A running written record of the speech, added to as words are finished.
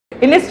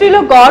ఇండస్ట్రీలో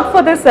God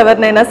fathers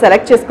ఎవరినైనా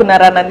select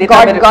చేసుకున్నారా Nanditha?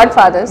 God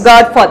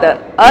father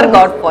are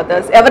God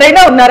fathers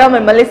ఎవరైనా ఉన్నారా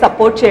మిమ్మల్ని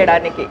సపోర్ట్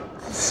చేయడానికి?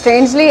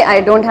 Strangely, I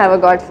don't have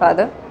a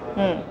godfather.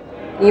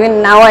 Even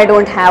now, I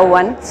don't have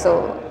one. So,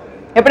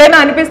 ఎప్పుడైనా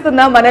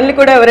అనిపిస్తుందా మనల్ని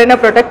కూడా ఎవరైనా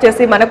ప్రొటెక్ట్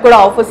చేసి మనకు కూడా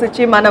ఆఫర్స్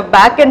ఇచ్చి మన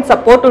బ్యాక్ అండ్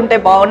సపోర్ట్ ఉంటే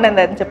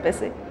బాగుండేది అని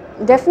చెప్పేసి?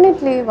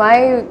 definitely. Why?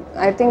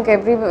 I think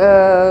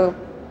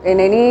in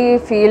any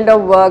field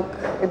of work,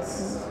 it's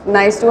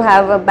nice to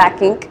have a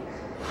backing,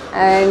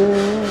 and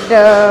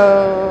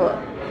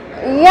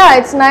yeah,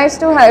 it's nice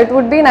to have. It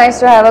would be nice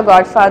to have a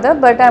godfather,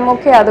 but I'm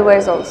okay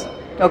otherwise also.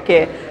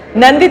 Okay,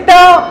 Nanditha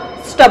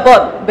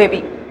stubborn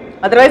baby.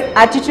 Otherwise,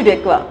 attitude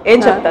ekwa. Em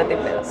cheptadu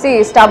dimle? See,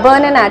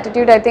 stubborn and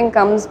attitude I think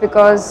comes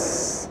because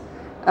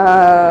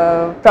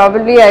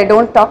probably I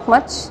don't talk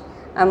much.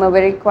 I'm a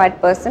very quiet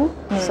person.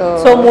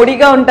 So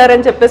moodiga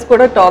untarani cheppesi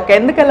kuda talk.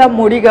 Endukala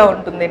moodiga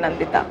untundi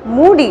Nanditha?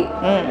 Moody?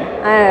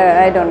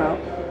 I don't know.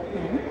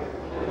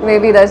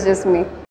 Maybe that's just me.